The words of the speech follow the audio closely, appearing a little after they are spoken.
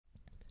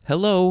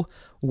Hello,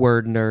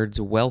 word nerds.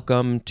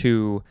 Welcome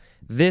to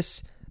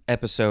this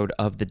episode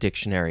of the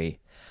dictionary.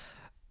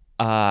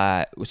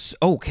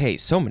 Okay,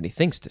 so many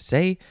things to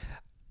say.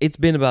 It's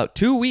been about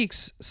 2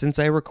 weeks since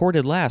I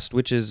recorded last,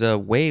 which is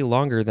way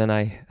longer than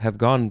I have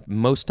gone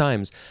most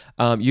times.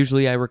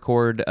 Usually I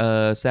record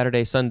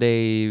Saturday,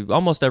 Sunday,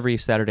 almost every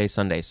Saturday,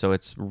 Sunday, so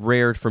it's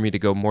rare for me to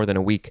go more than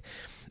a week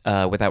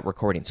without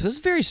recording. So this is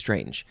very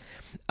strange.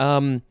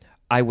 The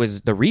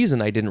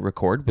reason I didn't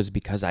record was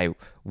because I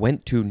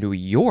went to New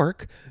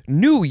York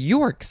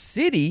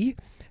City,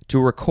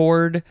 to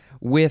record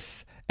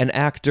with an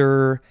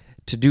actor,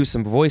 to do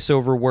some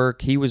voiceover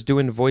work. He was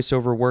doing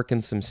voiceover work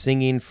and some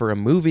singing for a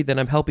movie that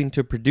I'm helping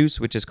to produce,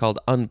 which is called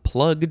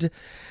Unplugged,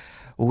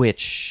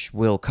 which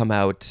will come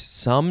out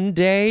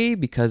someday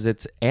because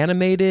it's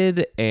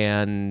animated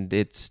and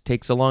it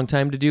takes a long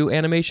time to do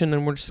animation,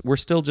 and we're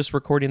still just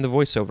recording the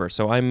voiceover.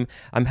 So I'm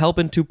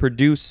helping to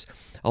produce,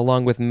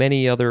 along with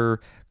many other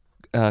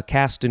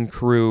cast and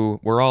crew.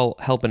 We're all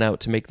helping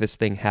out to make this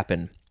thing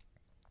happen.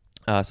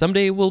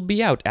 Someday it will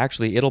be out.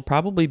 Actually, it'll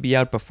probably be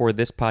out before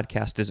this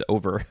podcast is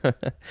over.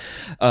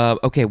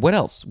 Okay, what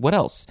else?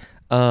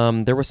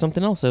 There was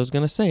something else I was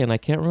going to say, and I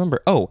can't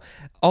remember. Oh,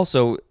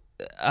 also,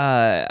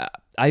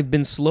 I've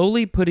been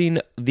slowly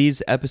putting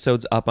these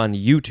episodes up on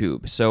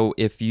YouTube. So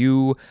if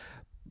you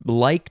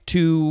like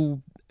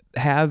to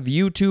have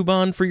YouTube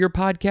on for your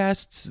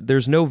podcasts,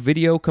 there's no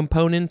video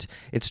component.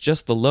 It's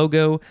just the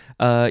logo.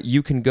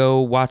 You can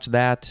go watch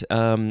that.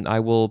 I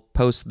will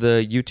post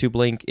the YouTube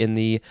link in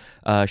the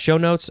show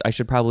notes. I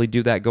should probably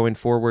do that going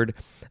forward.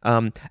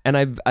 And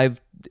I've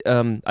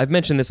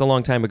mentioned this a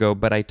long time ago,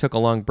 but I took a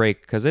long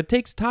break because it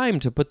takes time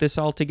to put this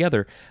all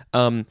together.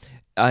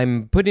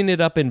 I'm putting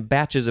it up in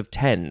batches of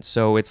 10,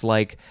 so it's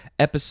like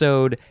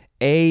episode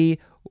A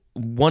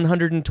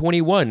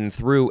 121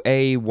 through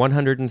A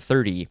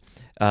 130.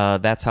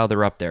 That's how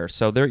they're up there.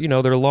 So they're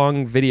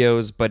long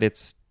videos, but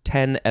it's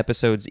 10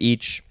 episodes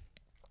each.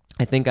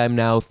 I think I'm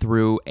now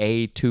through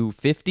A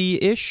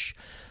 250-ish,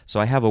 so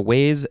I have a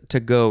ways to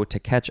go to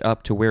catch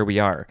up to where we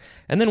are.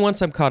 And then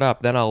once I'm caught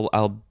up, then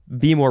I'll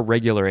be more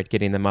regular at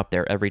getting them up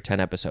there every 10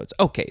 episodes.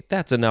 Okay,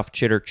 that's enough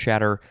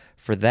chatter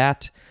for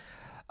that.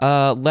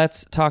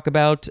 Let's talk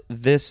about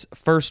this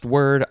first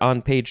word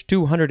on page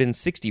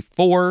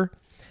 264.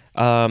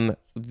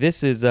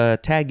 This is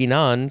tagging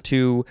on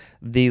to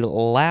the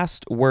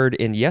last word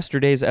in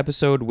yesterday's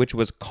episode, which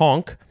was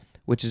conk,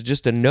 which is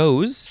just a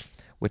nose,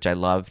 which I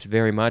loved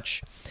very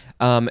much.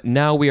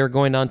 Now we are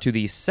going on to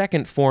the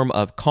second form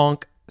of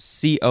conk,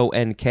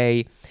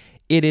 C-O-N-K.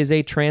 It is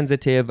a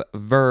transitive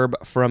verb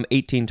from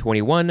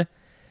 1821,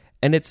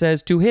 and it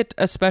says to hit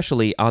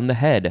especially on the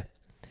head,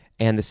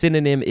 and the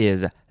synonym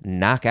is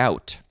knock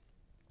out.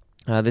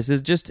 This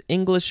is just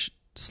English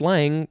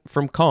slang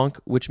from conk,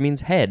 which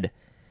means head.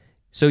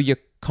 So you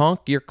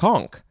conk your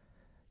conk.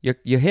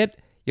 You hit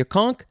your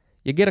conk,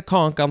 you get a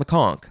conk on the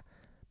conk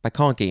by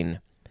conking.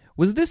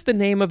 Was this the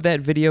name of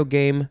that video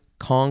game?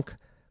 Conk?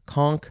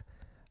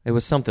 It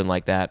was something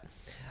like that.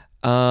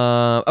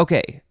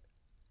 Okay.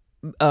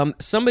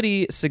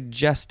 Somebody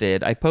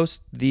suggested I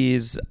post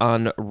these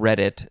on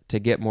Reddit to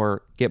get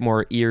more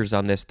ears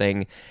on this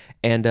thing,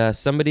 and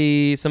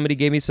somebody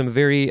gave me some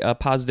very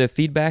positive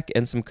feedback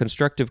and some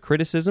constructive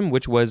criticism,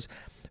 which was,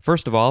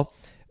 first of all,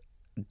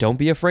 don't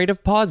be afraid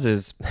of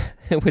pauses,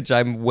 which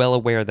I'm well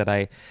aware that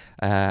I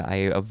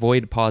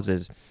avoid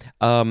pauses.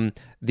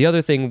 The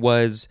other thing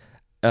was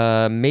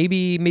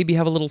maybe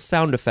have a little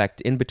sound effect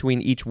in between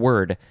each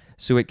word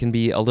so it can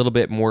be a little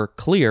bit more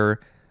clear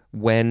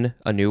when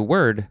a new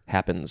word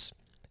happens.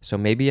 So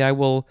maybe I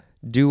will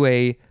do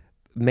a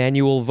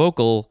manual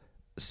vocal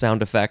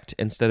sound effect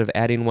instead of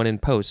adding one in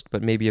post,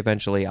 but maybe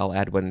eventually I'll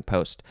add one in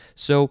post.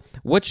 So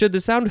what should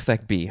the sound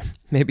effect be?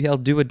 Maybe I'll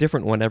do a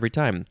different one every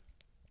time.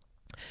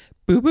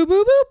 Boop, boop,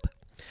 boop, boop.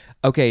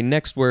 Okay,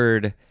 next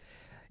word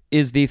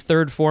is the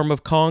third form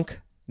of conk,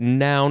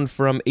 noun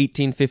from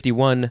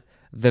 1851,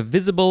 the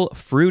visible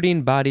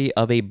fruiting body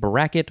of a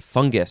bracket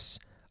fungus,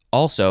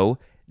 also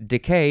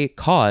decay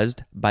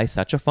caused by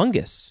such a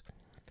fungus.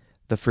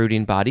 The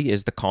fruiting body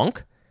is the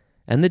conk,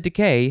 and the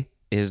decay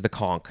is the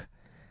conk.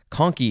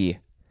 Conky,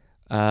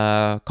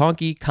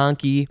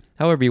 conky,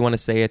 however you want to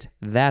say it,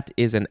 that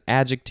is an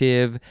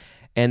adjective,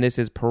 and this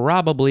is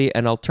probably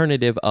an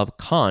alternative of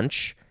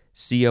conch,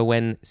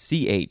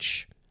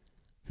 C-O-N-C-H.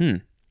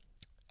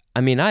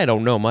 I mean, I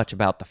don't know much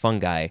about the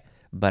fungi,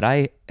 but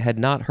I had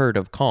not heard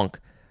of conk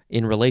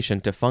in relation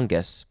to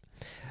fungus.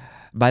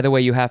 By the way,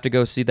 you have to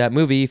go see that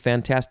movie,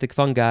 Fantastic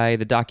Fungi,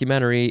 the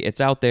documentary. It's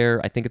out there.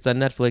 I think it's on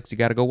Netflix. You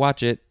got to go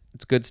watch it.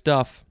 It's good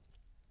stuff.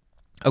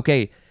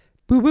 Okay,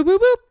 boop, boop, boop,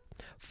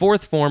 boop.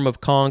 Fourth form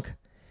of conk.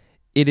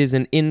 It is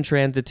an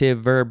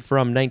intransitive verb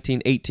from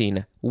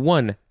 1918.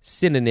 One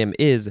synonym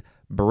is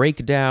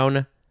break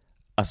down,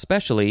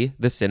 especially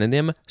the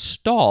synonym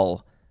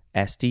stall,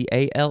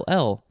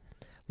 S-T-A-L-L.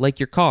 Like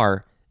your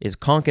car is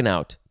conking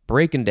out,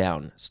 breaking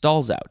down,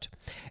 stalls out.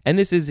 And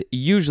this is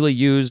usually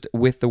used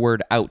with the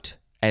word out,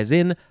 as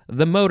in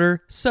the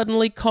motor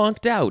suddenly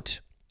conked out.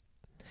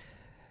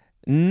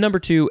 Number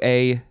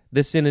 2A,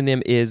 the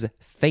synonym is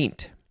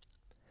faint.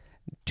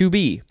 To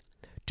be,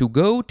 to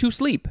go to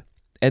sleep.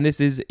 And this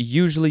is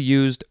usually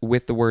used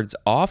with the words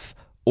off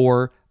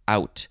or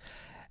out,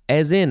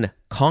 as in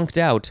conked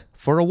out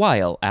for a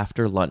while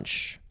after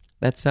lunch.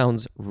 That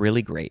sounds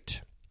really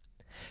great.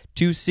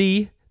 To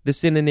see, the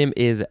synonym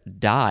is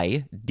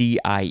die,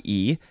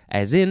 D-I-E,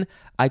 as in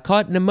I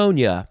caught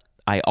pneumonia,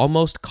 I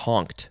almost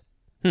conked.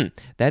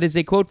 That is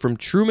a quote from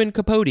Truman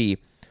Capote.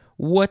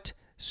 What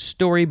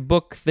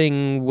storybook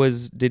thing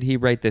did he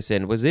write this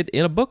in? Was it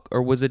in a book,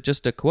 or was it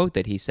just a quote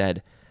that he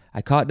said?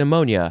 I caught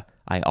pneumonia,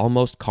 I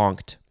almost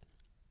conked.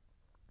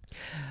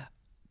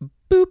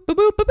 Boop, boop,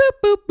 boop, boop,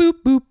 boop, boop,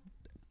 boop.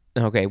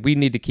 Okay, we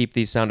need to keep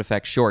these sound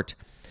effects short.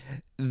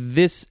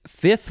 This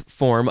fifth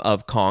form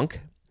of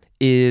conk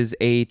is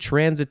a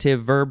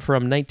transitive verb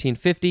from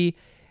 1950,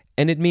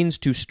 and it means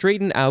to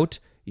straighten out,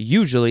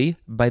 usually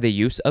by the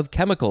use of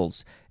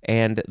chemicals.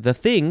 And the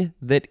thing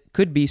that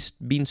could be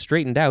being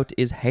straightened out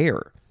is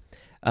hair.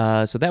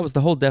 So that was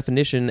the whole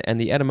definition,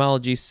 and the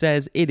etymology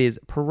says it is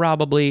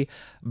probably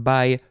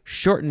by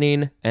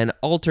shortening and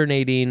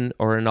alternating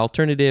or an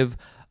alternative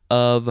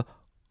of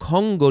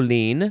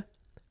congoline.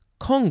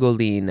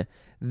 Congoline.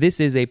 This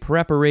is a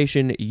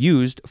preparation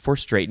used for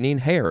straightening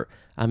hair.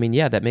 I mean,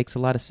 yeah, that makes a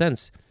lot of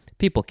sense.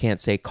 People can't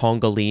say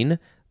congoline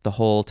the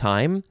whole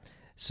time,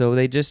 so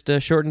they just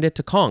shortened it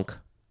to conk.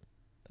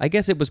 I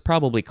guess it was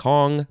probably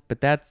Kong, but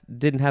that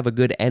didn't have a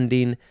good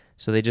ending,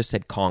 so they just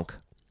said conk.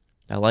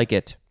 I like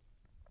it.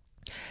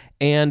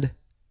 And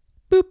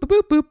boop, boop,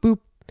 boop, boop, boop.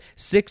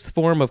 Sixth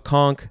form of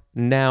conk,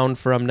 noun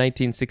from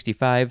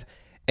 1965,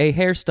 a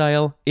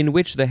hairstyle in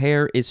which the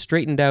hair is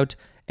straightened out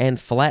and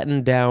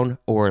flattened down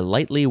or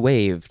lightly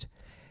waved.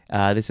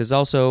 This is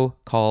also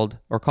called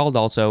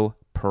also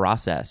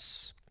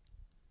process.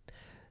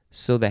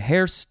 So the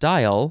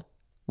hairstyle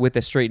with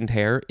the straightened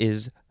hair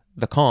is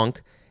the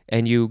conk,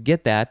 and you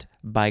get that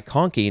by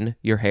conking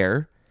your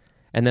hair.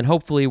 And then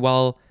hopefully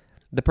while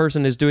the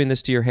person is doing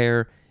this to your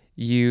hair,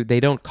 they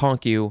don't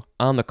conk you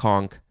on the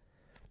conk.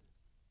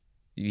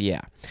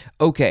 Yeah.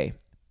 Okay.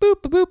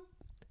 Boop, boop,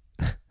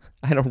 boop.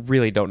 I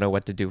don't know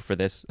what to do for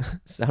this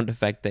sound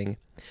effect thing.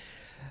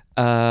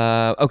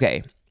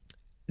 Okay.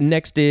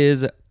 Next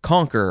is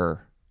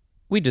conquer.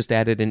 We just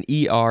added an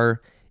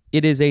ER.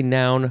 It is a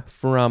noun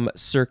from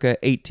circa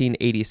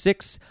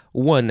 1886.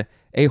 1.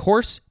 A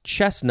horse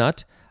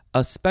chestnut,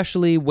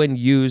 especially when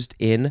used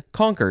in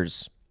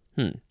conkers.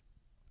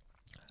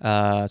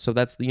 So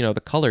that's,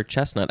 the color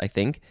chestnut, I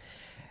think.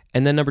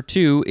 And then number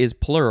 2 is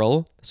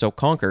plural, so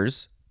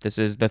conkers. This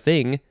is the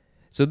thing.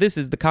 So this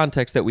is the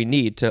context that we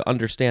need to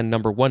understand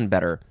number 1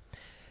 better.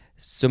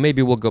 So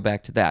maybe we'll go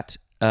back to that.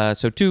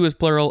 So 2 is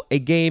plural, a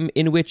game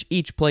in which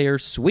each player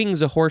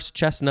swings a horse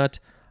chestnut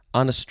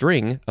on a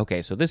string.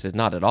 Okay, so this is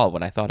not at all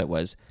what I thought it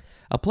was.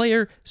 A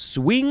player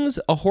swings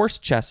a horse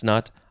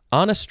chestnut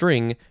on a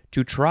string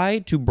to try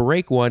to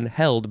break one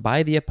held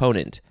by the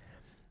opponent.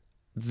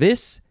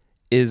 This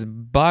is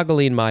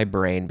boggling my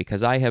brain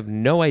because I have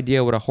no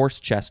idea what a horse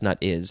chestnut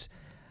is.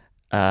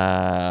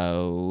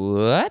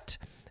 What?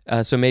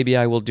 So maybe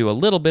I will do a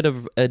little bit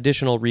of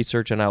additional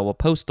research and I will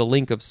post a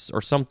link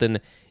or something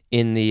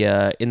in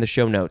the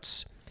show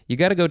notes. You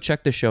got to go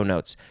check the show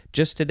notes.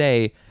 Just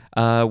today,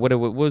 what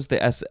was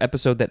the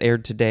episode that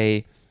aired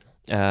today?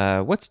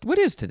 What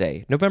is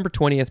today? November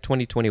 20th,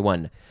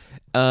 2021.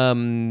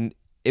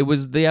 It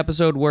was the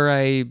episode where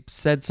I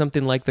said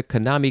something like the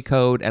Konami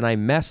code and I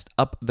messed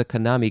up the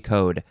Konami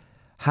code.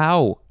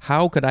 How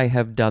could I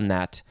have done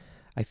that?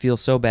 I feel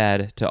so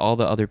bad to all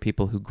the other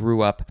people who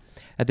grew up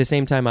at the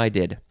same time I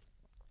did.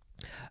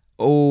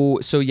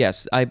 Oh, so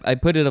yes, I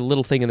put in a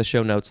little thing in the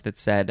show notes that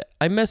said,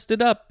 I messed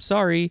it up,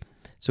 sorry.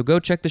 So go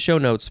check the show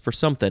notes for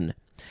something.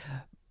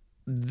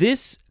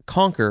 This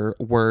conquer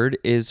word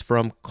is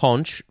from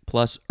conch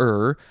plus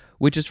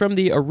which is from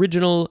the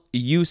original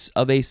use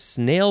of a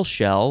snail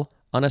shell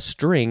on a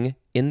string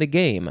in the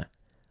game.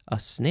 A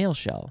snail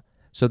shell.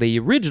 So they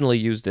originally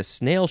used a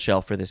snail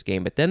shell for this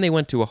game, but then they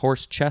went to a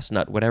horse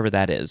chestnut, whatever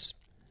that is.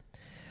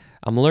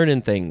 I'm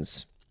learning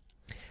things.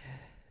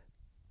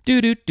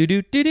 Doot.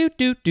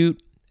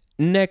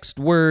 Next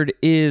word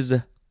is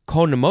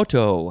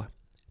konmoto.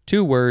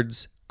 2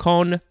 words,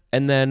 kon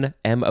and then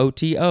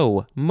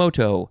M-O-T-O,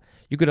 moto.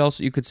 You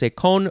could say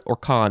kon or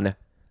con,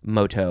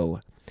 moto.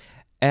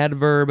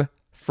 Adverb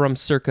from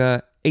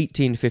circa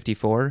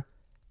 1854.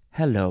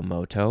 Hello,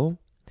 moto.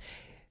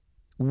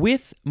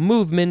 With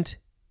movement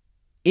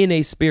in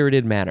a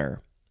spirited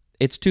manner.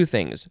 It's 2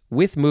 things,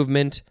 with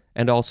movement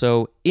and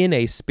also in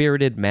a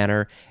spirited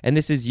manner, and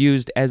this is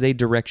used as a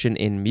direction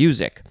in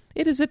music.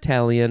 It is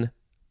Italian,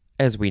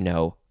 as we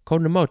know,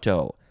 con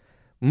moto.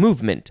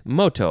 Movement,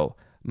 moto,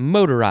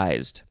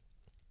 motorized.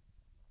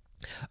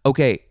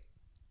 Okay,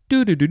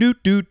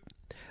 doot.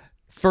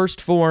 First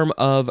form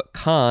of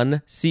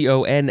con,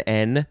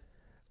 C-O-N-N,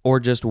 or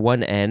just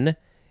one N.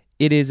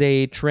 It is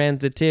a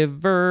transitive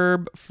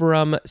verb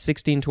from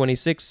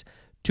 1626,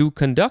 to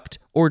conduct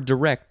or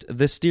direct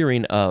the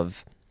steering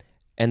of.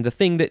 And the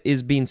thing that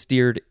is being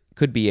steered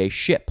could be a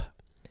ship.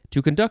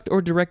 To conduct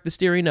or direct the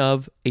steering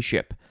of a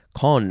ship.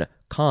 Con.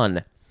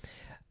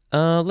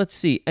 Let's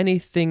see.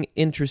 Anything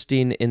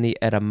interesting in the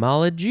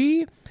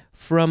etymology?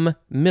 From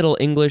Middle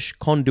English,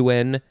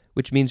 conduen,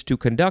 which means to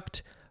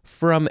conduct.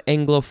 From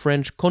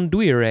Anglo-French,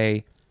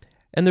 conduire.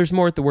 And there's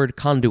more at the word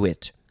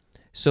conduit.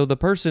 So the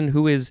person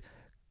who is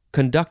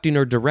conducting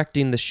or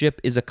directing the ship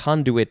is a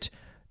conduit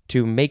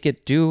to make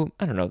it do,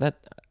 I don't know, that,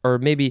 or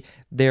maybe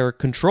they're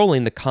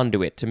controlling the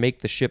conduit to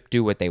make the ship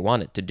do what they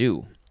want it to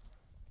do.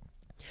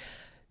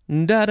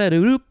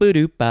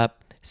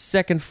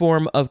 Second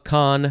form of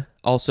con,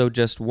 also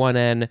just one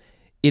N.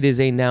 It is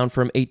a noun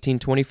from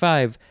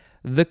 1825.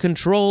 The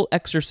control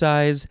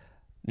exercised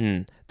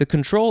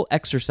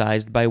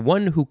by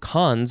one who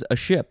cons a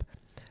ship.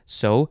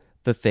 So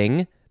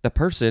the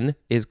person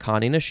is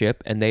conning a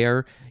ship, and they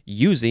are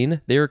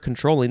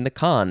controlling the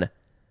con.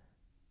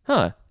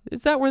 Huh?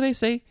 Is that where they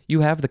say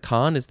you have the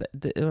con? Is that?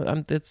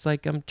 It's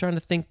like I'm trying to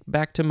think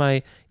back to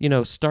my,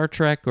 Star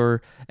Trek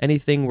or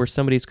anything where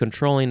somebody's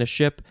controlling a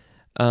ship.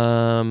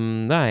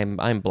 I'm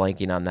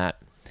blanking on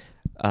that.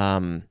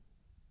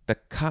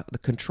 The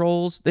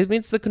controls. It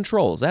means the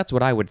controls. That's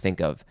what I would think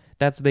of.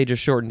 They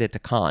just shortened it to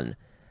con.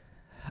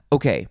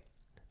 Okay.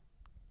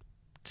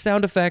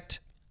 Sound effect.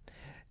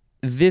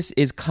 This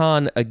is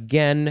con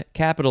again,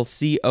 capital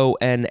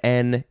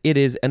C-O-N-N. It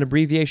is an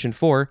abbreviation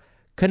for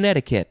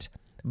Connecticut,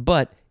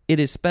 but it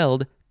is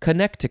spelled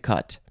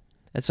Connecticut.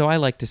 And so I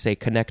like to say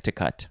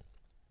Connecticut.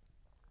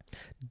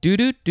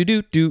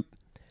 Do-do-do-do-do.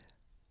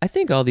 I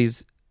think all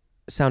these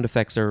sound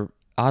effects are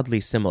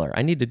oddly similar.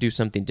 I need to do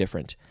something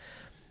different.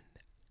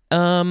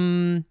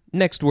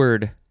 Next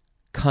word,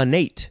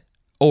 connate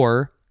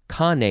or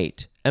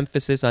connate.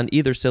 Emphasis on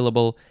either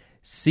syllable,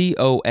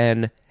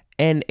 C-O-N-N-A-T-E.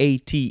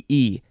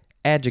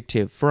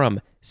 Adjective from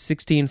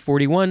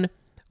 1641.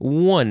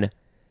 1.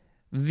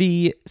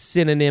 The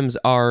synonyms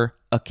are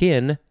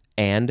akin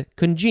and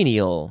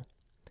congenial.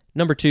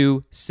 Number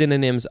 2,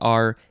 synonyms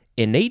are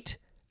innate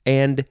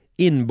and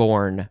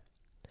inborn.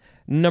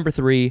 Number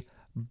 3,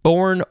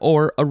 born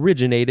or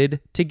originated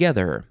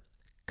together.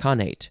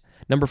 Connate.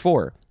 Number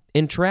 4,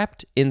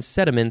 entrapped in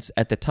sediments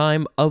at the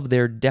time of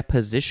their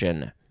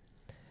deposition.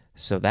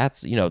 So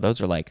that's,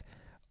 those are like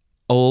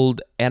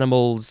old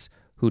animals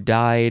who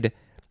died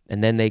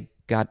and then they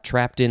got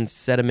trapped in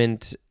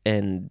sediment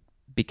and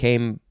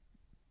became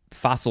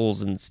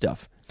fossils and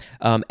stuff.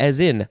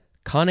 As in,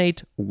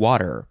 connate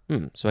water.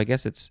 So I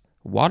guess it's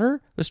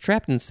water was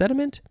trapped in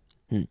sediment?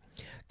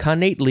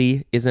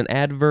 Connately is an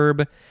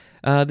adverb.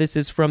 This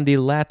is from the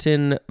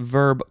Latin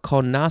verb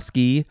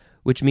connasci,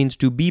 which means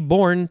to be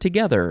born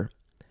together.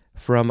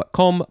 From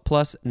com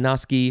plus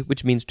nasci,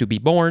 which means to be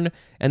born,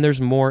 and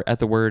there's more at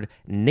the word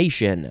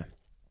nation.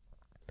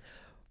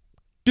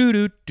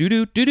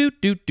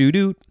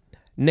 Do-do-do-do-do-do-do-do.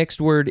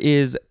 Next word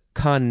is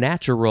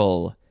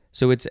connatural.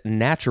 So it's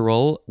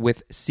natural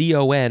with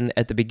C-O-N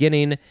at the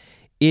beginning.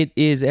 It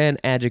is an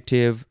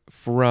adjective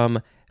from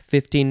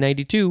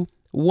 1592.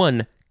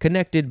 1.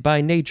 Connected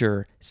by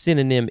nature.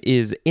 Synonym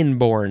is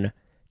inborn.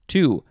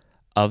 2.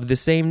 Of the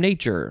same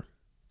nature.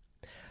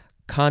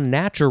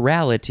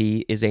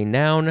 Connaturality is a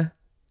noun.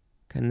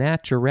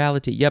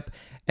 Connaturality, yep.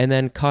 And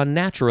then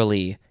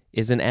connaturally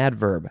is an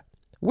adverb.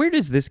 Where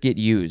does this get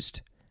used?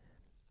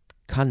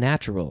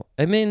 Connatural.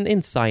 I mean,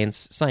 in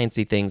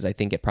sciencey things, I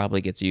think it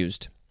probably gets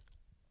used.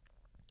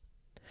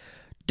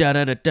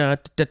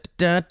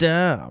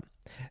 Da-da-da-da-da-da-da-da.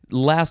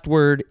 Last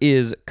word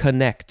is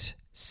connect.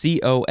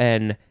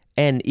 C-O-N-N-E-C-T.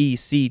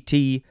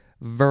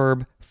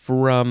 Verb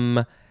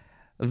from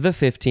the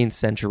 15th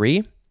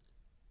century.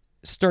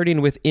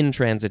 Starting with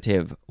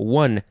intransitive.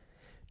 1.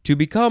 To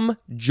become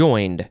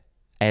joined,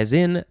 as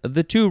in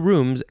the two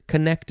rooms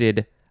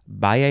connected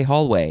by a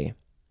hallway.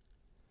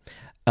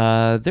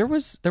 There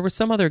was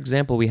some other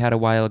example we had a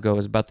while ago. It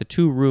was about the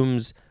two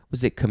rooms.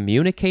 Was it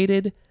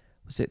communicated?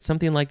 Was it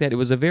something like that? It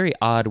was a very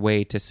odd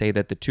way to say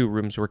that the two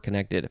rooms were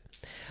connected.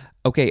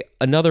 Okay,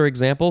 another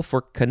example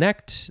for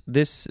connect.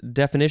 This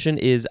definition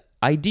is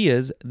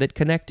ideas that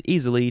connect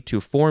easily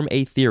to form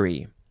a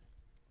theory.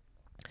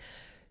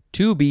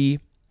 To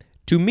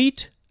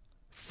meet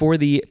for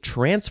the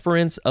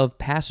transference of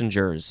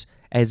passengers,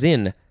 as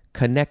in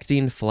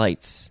connecting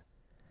flights.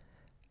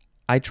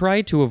 I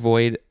try to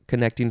avoid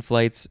connecting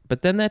flights,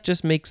 but then that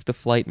just makes the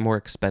flight more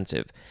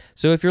expensive.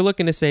 So if you're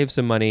looking to save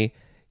some money,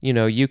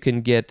 you can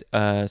get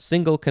a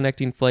single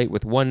connecting flight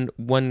with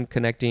one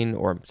connecting,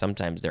 or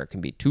sometimes there can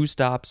be 2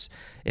 stops.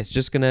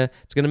 It's gonna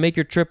make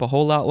your trip a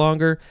whole lot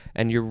longer,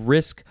 and you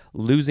risk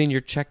losing your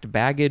checked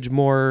baggage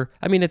more.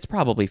 I mean, it's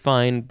probably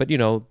fine, but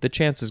the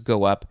chances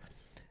go up.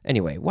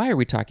 Anyway, why are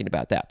we talking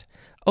about that?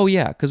 Oh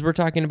yeah, because we're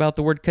talking about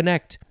the word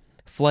connect.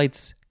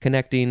 Flights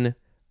connecting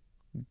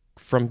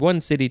from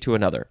one city to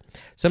another.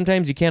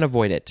 Sometimes you can't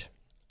avoid it.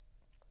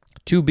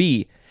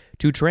 To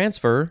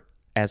transfer,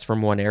 as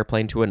from one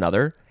airplane to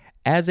another,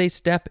 as a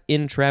step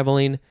in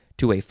traveling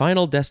to a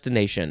final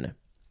destination.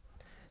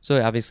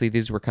 So obviously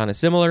these were kind of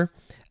similar,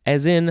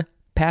 as in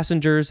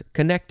passengers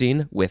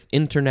connecting with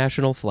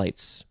international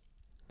flights.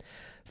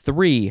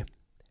 3.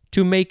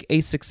 To make a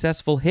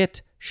successful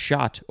hit,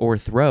 shot, or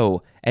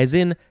throw, as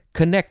in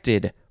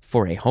connected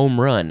for a home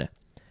run.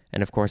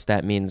 And of course,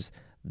 that means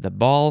the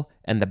ball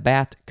and the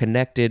bat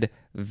connected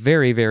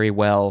very, very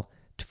well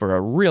for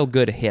a real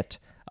good hit,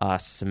 a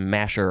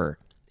smasher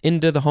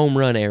into the home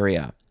run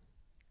area.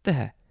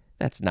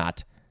 That's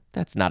not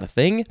a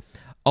thing.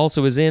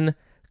 Also is in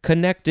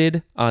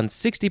connected on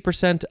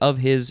 60% of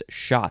his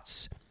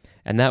shots.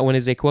 And that one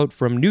is a quote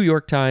from New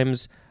York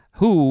Times.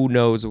 Who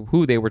knows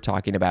who they were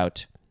talking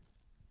about?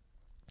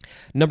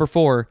 Number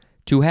 4,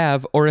 to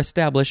have or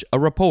establish a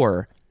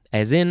rapport,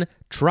 as in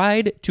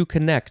tried to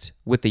connect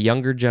with the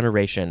younger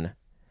generation.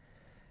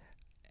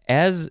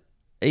 As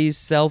a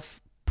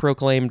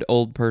self-proclaimed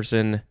old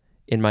person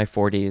in my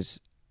 40s,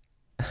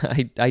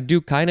 I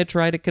do kind of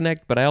try to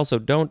connect, but I also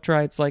don't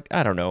try. It's like,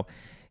 I don't know.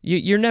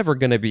 You're never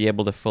going to be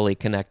able to fully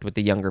connect with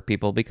the younger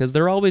people because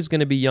they're always going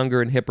to be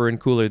younger and hipper and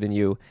cooler than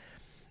you.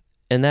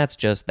 And that's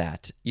just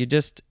that.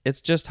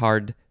 It's just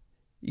hard.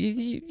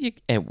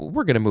 And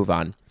we're going to move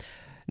on.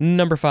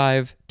 Number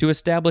 5, to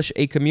establish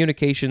a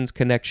communications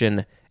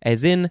connection,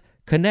 as in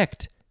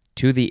connect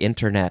to the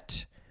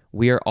internet.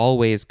 We are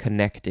always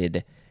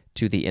connected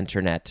to the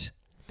internet.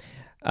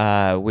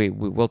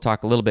 We'll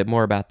talk a little bit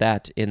more about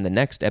that in the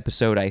next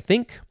episode, I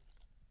think.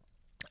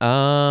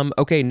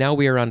 Okay, now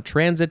we are on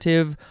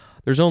transitive.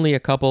 There's only a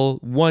couple.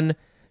 1,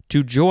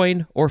 to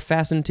join or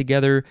fasten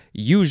together,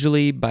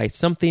 usually by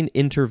something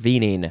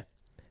intervening.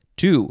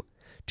 2,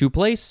 to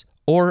place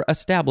or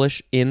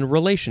establish in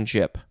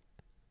relationship.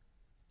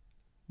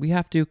 We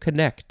have to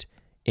connect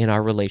in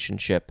our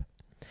relationship.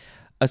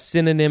 A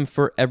synonym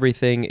for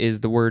everything is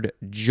the word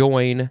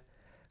join.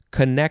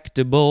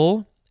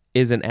 Connectable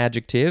is an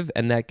adjective,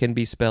 and that can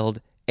be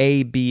spelled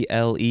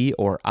A-B-L-E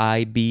or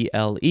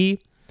I-B-L-E.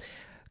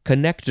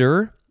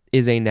 Connector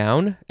is a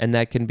noun, and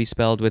that can be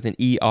spelled with an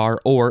E-R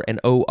or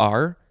an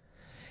O-R.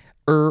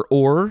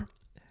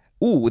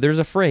 There's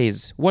a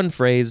phrase, one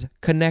phrase,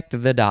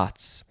 connect the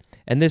dots.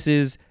 And this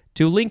is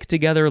to link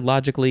together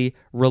logically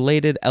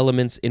related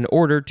elements in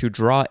order to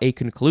draw a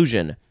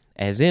conclusion,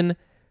 as in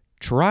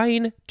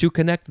trying to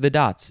connect the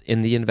dots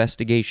in the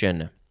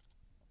investigation.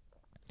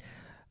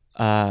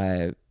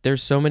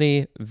 There's so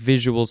many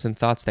visuals and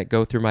thoughts that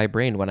go through my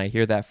brain when I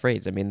hear that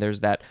phrase. I mean,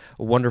 there's that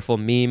wonderful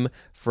meme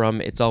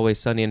from It's Always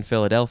Sunny in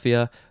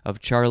Philadelphia of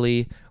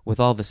Charlie with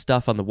all the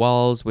stuff on the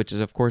walls, which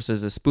is, of course,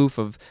 is a spoof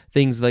of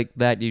things like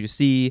that you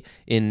see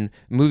in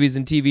movies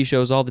and TV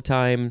shows all the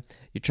time.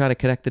 You're trying to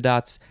connect the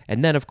dots.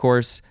 And then, of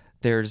course,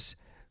 there's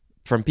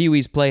from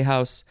Pee-wee's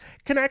Playhouse,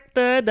 connect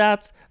the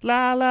dots,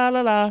 la, la,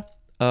 la, la.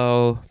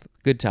 Oh,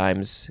 good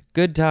times.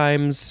 Good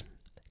times.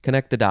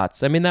 Connect the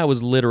dots. I mean, that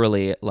was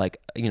literally like,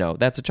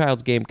 that's a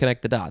child's game,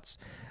 connect the dots.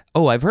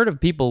 Oh, I've heard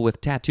of people with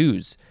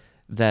tattoos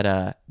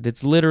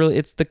that's literally,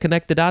 it's the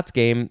connect the dots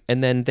game,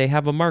 and then they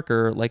have a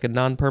marker, like a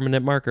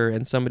non-permanent marker,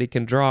 and somebody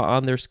can draw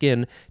on their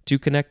skin to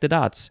connect the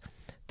dots.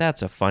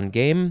 That's a fun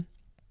game.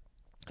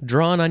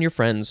 Drawn on your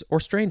friends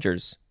or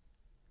strangers.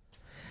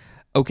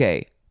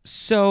 Okay,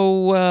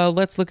 so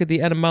let's look at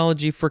the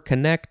etymology for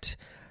connect,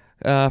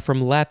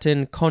 from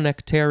Latin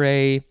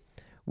connectere,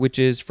 which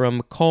is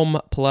from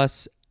com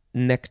plus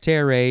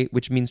nectere,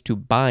 which means to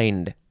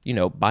bind,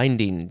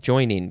 binding,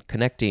 joining,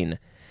 connecting,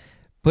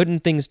 putting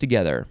things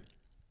together.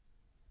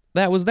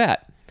 That was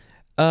that.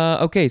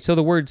 Okay, so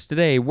the words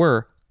today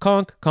were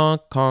conk,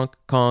 conk, conk,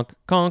 conk,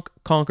 conk,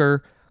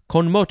 conquer,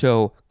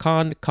 conmoto,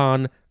 con,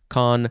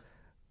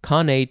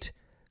 connate,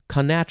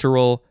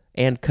 connatural,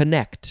 and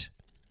connect.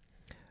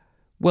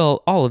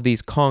 Well, all of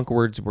these conk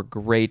words were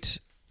great.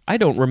 I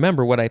don't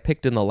remember what I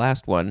picked in the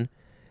last one,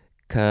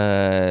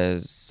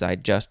 because I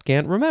just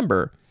can't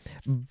remember.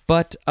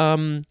 But,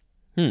 do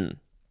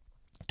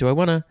I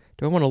want to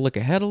look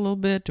ahead a little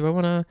bit? Do I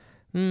want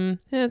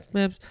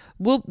to,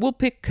 we'll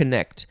pick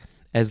connect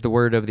as the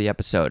word of the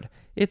episode.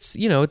 It's,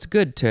 it's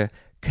good to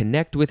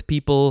connect with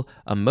people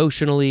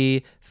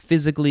emotionally,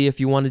 physically, if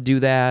you want to do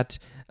that.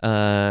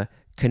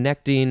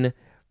 Connecting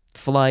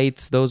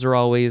flights, those are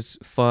always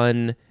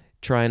fun.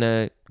 Trying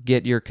to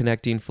get your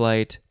connecting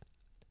flight.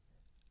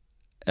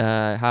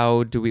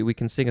 How do we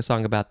can sing a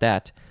song about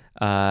that.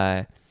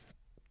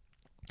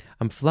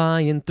 I'm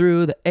flying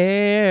through the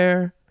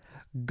air,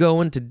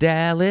 going to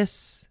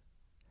Dallas.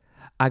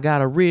 I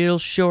got a real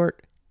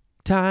short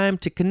time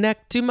to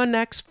connect to my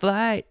next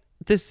flight.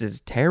 This is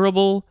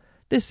terrible.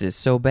 This is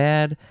so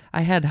bad.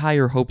 I had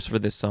higher hopes for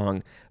this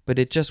song, but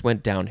it just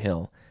went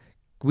downhill.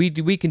 We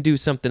can do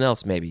something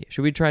else maybe.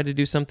 Should we try to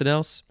do something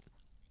else?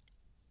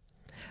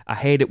 I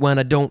hate it when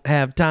I don't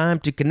have time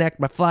to connect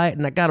my flight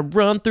and I gotta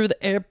run through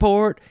the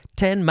airport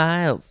 10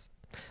 miles.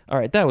 All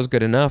right, that was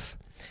good enough.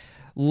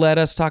 Let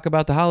us talk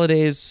about the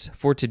holidays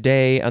for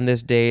today on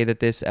this day that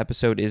this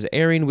episode is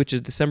airing, which is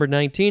December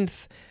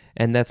 19th,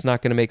 and that's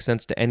not going to make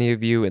sense to any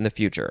of you in the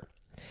future.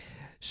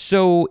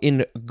 So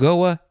in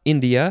Goa,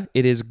 India,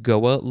 it is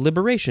Goa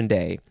Liberation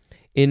Day.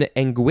 In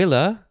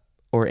Anguilla,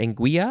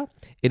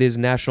 it is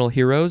National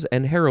Heroes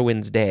and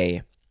Heroines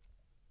Day.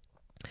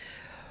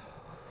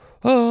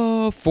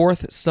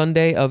 Fourth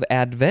Sunday of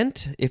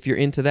Advent, if you're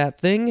into that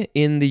thing.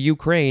 In the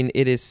Ukraine,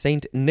 it is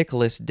St.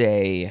 Nicholas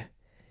Day.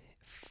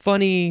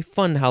 Funny,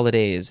 fun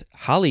holidays.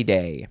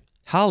 Holiday.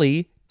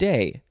 Holly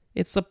Day.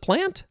 It's a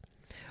plant.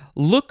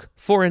 Look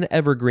for an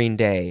evergreen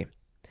day.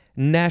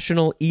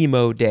 National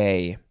Emo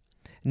Day.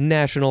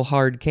 National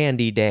Hard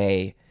Candy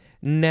Day.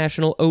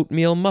 National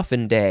Oatmeal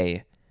Muffin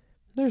Day.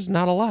 There's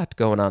not a lot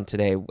going on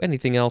today.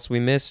 Anything else we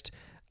missed?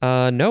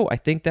 No, I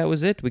think that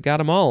was it. We got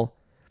them all.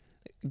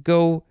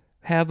 Go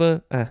have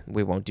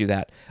we won't do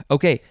that.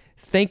 Okay,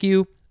 thank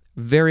you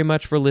very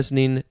much for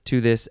listening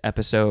to this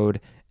episode,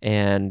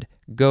 and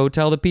go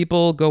tell the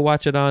people, go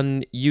watch it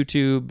on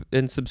YouTube,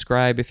 and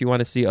subscribe if you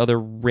want to see other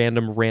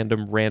random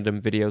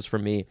videos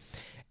from me,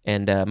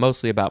 and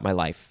mostly about my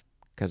life,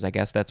 because I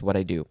guess that's what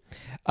I do.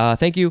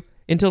 Thank you.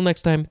 Until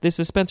next time, this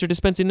is Spencer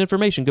dispensing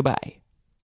information. Goodbye.